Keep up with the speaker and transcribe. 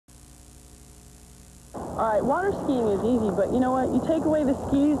All right, water skiing is easy, but you know what? You take away the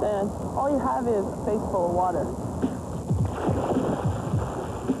skis and all you have is a face full of water.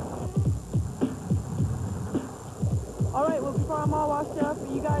 All right, well, before I'm all washed up,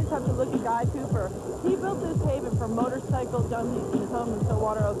 you guys have to look at Guy Cooper. He built this haven for motorcycle junkies in his home in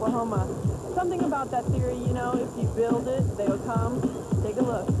Stillwater, Oklahoma. Something about that theory, you know, if you build it, they'll come. Take a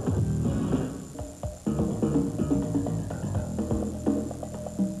look.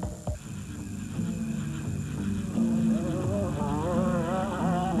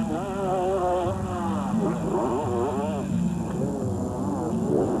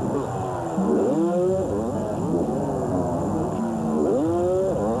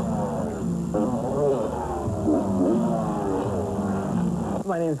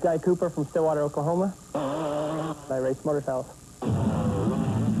 My name is Guy Cooper from Stillwater, Oklahoma. I race motorcycles.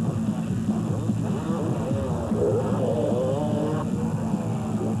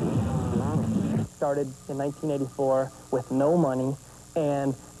 Started in 1984 with no money,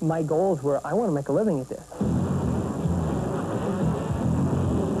 and my goals were, I want to make a living at this.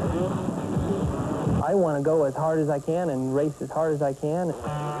 I want to go as hard as I can and race as hard as I can.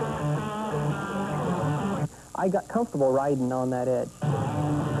 I got comfortable riding on that edge.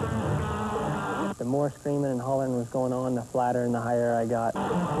 The more screaming and hollering was going on, the flatter and the higher I got.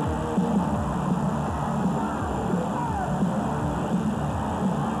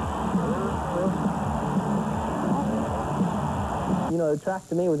 You know, the track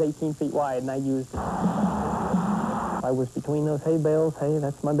to me was 18 feet wide, and I used it. I was between those hay bales. Hey,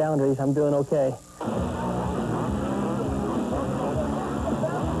 that's my boundaries. I'm doing okay.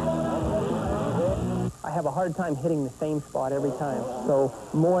 I have a hard time hitting the same spot every time, so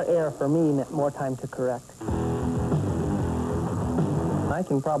more air for me meant more time to correct. I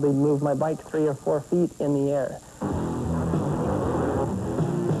can probably move my bike 3 or 4 feet in the air.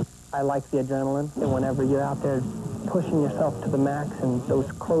 I like the adrenaline, and whenever you're out there pushing yourself to the max and those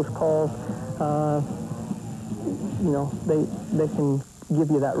close calls, you know, they can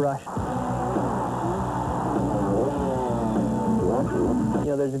give you that rush. You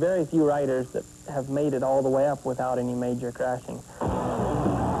know, there's very few riders that have made it all the way up without any major crashing.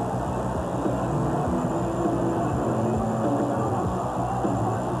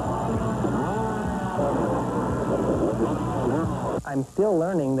 I'm still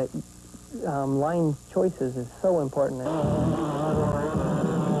learning that line choices is so important.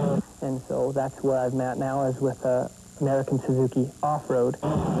 And so that's where I'm at now, is with American Suzuki Off-Road.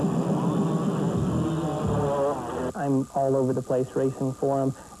 I'm all over the place racing for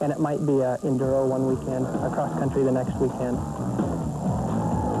them, and it might be a enduro one weekend, a cross-country the next weekend.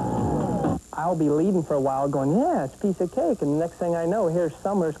 I'll be leading for a while going, yeah, it's a piece of cake, and the next thing I know, here's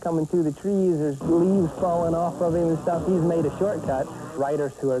Summers coming through the trees, there's leaves falling off of him and stuff. He's made a shortcut.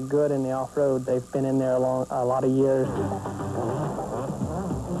 Riders who are good in the off-road, they've been in there a lot of years.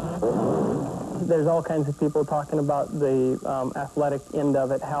 There's all kinds of people talking about the athletic end of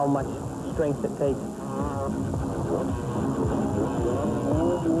it, how much strength it takes.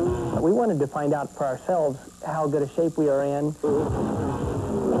 We wanted to find out for ourselves how good a shape we are in. The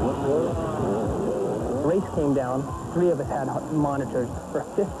race came down. 3 of us had monitors. For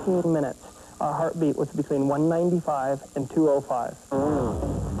 15 minutes, our heartbeat was between 195 and 205.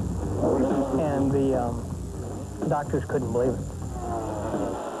 And the doctors couldn't believe it.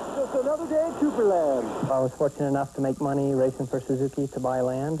 Just another day at Cooperland. I was fortunate enough to make money racing for Suzuki to buy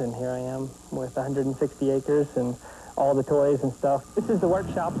land, and here I am with 160 acres and all the toys and stuff. This is the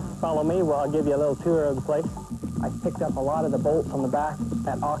workshop. Follow me where I'll give you a little tour of the place. I picked up a lot of the bolts on the back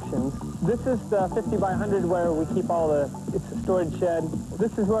at auctions. This is the 50 by 100 where we keep all the, it's a storage shed.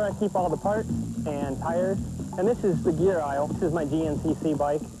 This is where I keep all the parts and tires. And this is the gear aisle. This is my GNCC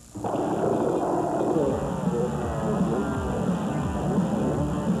bike.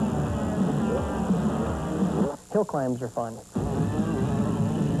 Hill climbs are fun.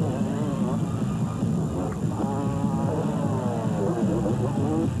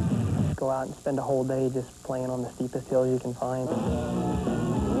 Go out and spend a whole day just playing on the steepest hills you can find.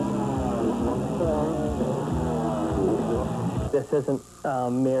 This isn't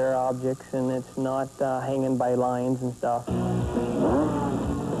mirror objects, and it's not hanging by lines and stuff.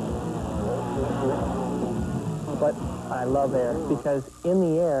 But I love air, because in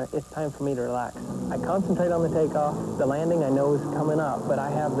the air, it's time for me to relax. I concentrate on the takeoff. The landing I know is coming up, but I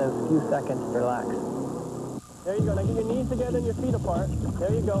have those few seconds to relax. There you go. Now get your knees together and your feet apart.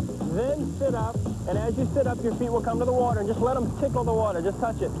 There you go. Then sit up, and as you sit up, your feet will come to the water, and just let them tickle the water. Just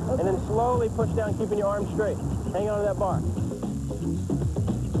touch it. Okay. And then slowly push down, keeping your arms straight. Hang on to that bar.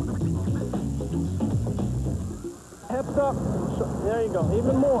 Hip hips up. There you go,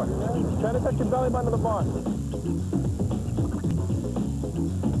 even more. Try to touch your belly button to the bar.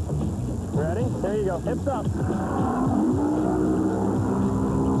 Ready? There you go, hips up.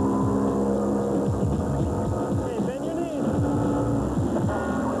 Okay, bend your knees.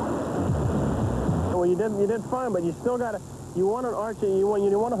 Well, you did fine, but you still got to, you want to arch it, you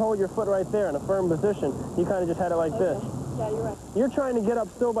want to hold your foot right there in a firm position. You kind of just had it like this. Yeah, you're right. You're trying to get up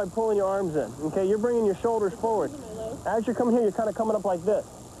still by pulling your arms in, okay? You're bringing your shoulders forward. As you're coming here, you're kind of coming up like this.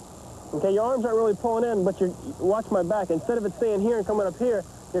 Okay, your arms aren't really pulling in, but watch my back. Instead of it staying here and coming up here,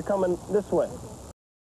 you're coming this way.